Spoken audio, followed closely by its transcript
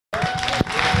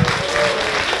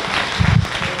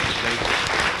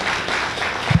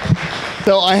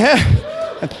So I had,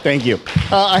 thank you.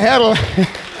 I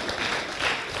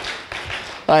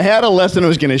had a lesson I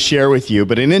was going to share with you,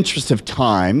 but in interest of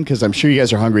time, because I'm sure you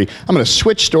guys are hungry, I'm going to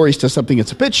switch stories to something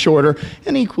that's a bit shorter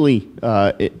and equally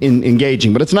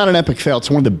engaging. But it's not an epic fail.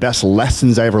 It's one of the best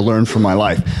lessons I ever learned from my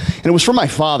life. And it was from my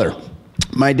father.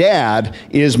 My dad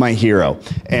is my hero,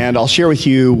 and I'll share with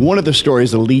you one of the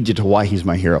stories that'll lead you to why he's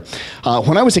my hero.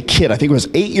 When I was a kid, I think I was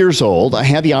 8 years old, I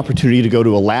had the opportunity to go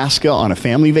to Alaska on a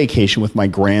family vacation with my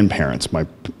grandparents. My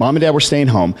mom and dad were staying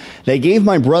home. They gave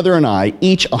my brother and I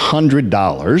each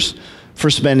 $100 for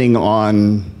spending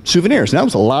on souvenirs. And that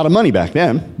was a lot of money back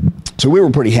then. So we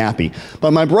were pretty happy. But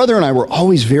my brother and I were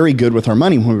always very good with our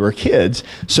money when we were kids,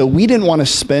 so we didn't want to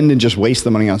spend and just waste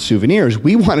the money on souvenirs.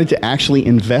 We wanted to actually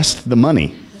invest the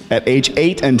money at age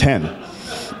 8 and 10.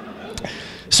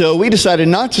 So we decided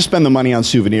not to spend the money on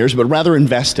souvenirs, but rather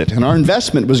invest it. And our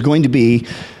investment was going to be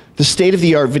the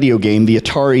state-of-the-art video game, the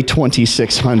Atari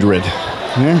 2600.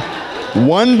 Yeah.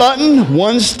 One button,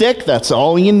 one stick, that's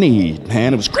all you need.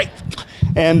 Man, it was great.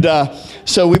 And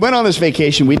so we went on this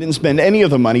vacation. We didn't spend any of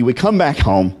the money. We come back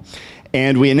home,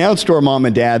 and we announced to our mom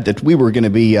and dad that we were going to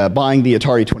be buying the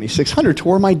Atari 2600, to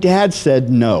where my dad said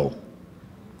no.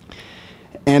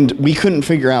 And we couldn't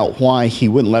figure out why he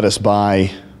wouldn't let us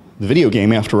buy the video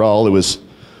game. After all, it was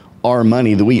our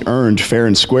money that we earned fair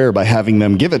and square by having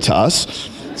them give it to us.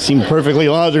 It seemed perfectly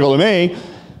logical to me.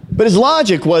 But his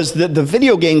logic was that the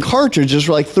video game cartridges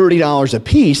were like $30 a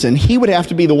piece, and he would have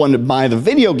to be the one to buy the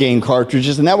video game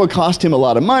cartridges, and that would cost him a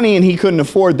lot of money, and he couldn't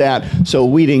afford that, so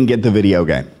we didn't get the video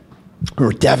game. We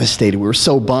were devastated. We were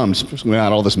so bummed. We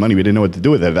had all this money. We didn't know what to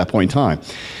do with it at that point in time.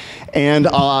 And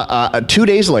 2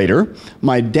 days later,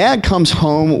 my dad comes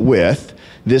home with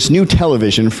this new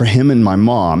television for him and my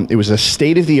mom. It was a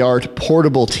state-of-the-art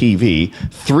portable TV,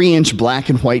 3-inch black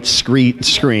and white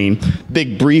screen,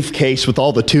 big briefcase with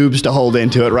all the tubes to hold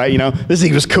into it, right? You know, this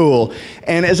thing was cool.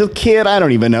 And as a kid, I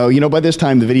don't even know, you know, by this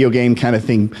time the video game kind of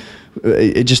thing,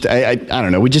 it just, I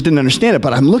don't know, we just didn't understand it.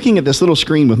 But I'm looking at this little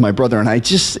screen with my brother, and I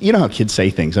just, you know how kids say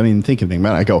things. I didn't even think anything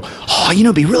about it. I go, oh, you know,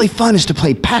 it'd be really fun is to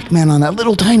play Pac-Man on that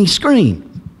little tiny screen.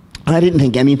 And I didn't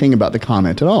think anything about the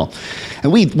comment at all.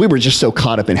 And we were just so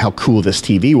caught up in how cool this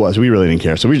TV was, we really didn't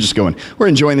care. So we were just going, we're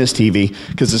enjoying this TV,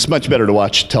 because it's much better to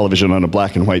watch television on a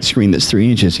black and white screen that's 3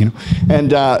 inches, you know.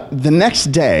 And the next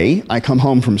day, I come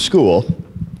home from school,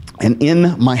 and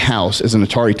in my house is an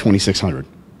Atari 2600.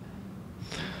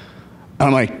 And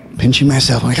I'm like, pinching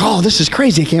myself, I'm like, oh, this is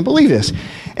crazy, I can't believe this.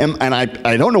 And I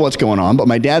don't know what's going on, but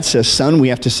my dad says, son, we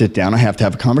have to sit down, I have to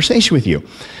have a conversation with you.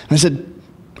 And I said,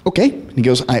 okay. And he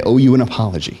goes, I owe you an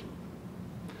apology.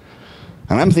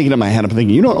 And I'm thinking in my head, I'm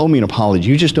thinking, you don't owe me an apology.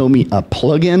 You just owe me a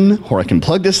plug-in, or I can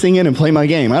plug this thing in and play my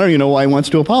game. I don't even know why he wants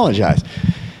to apologize.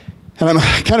 And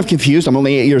I'm kind of confused. I'm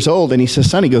only 8 years old. And he says,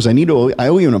 son, he goes, I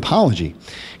owe you an apology.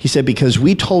 He said, because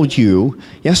we told you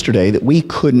yesterday that we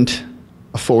couldn't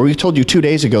afford, we told you 2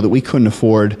 days ago that we couldn't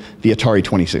afford the Atari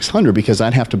 2600 because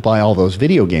I'd have to buy all those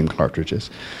video game cartridges.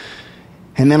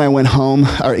 And then I went home,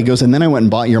 or he goes, and then I went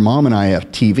and bought your mom and I a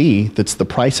TV that's the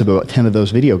price of about 10 of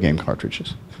those video game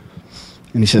cartridges.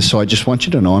 And he says, so I just want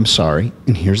you to know I'm sorry,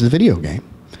 and here's the video game.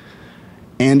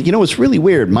 And you know, it's really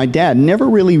weird. My dad never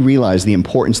really realized the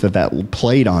importance that that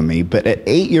played on me, but at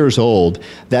 8 years old,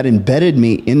 that embedded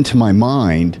me into my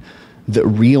mind that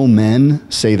real men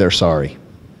say they're sorry.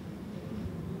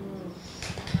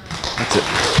 That's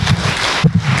it.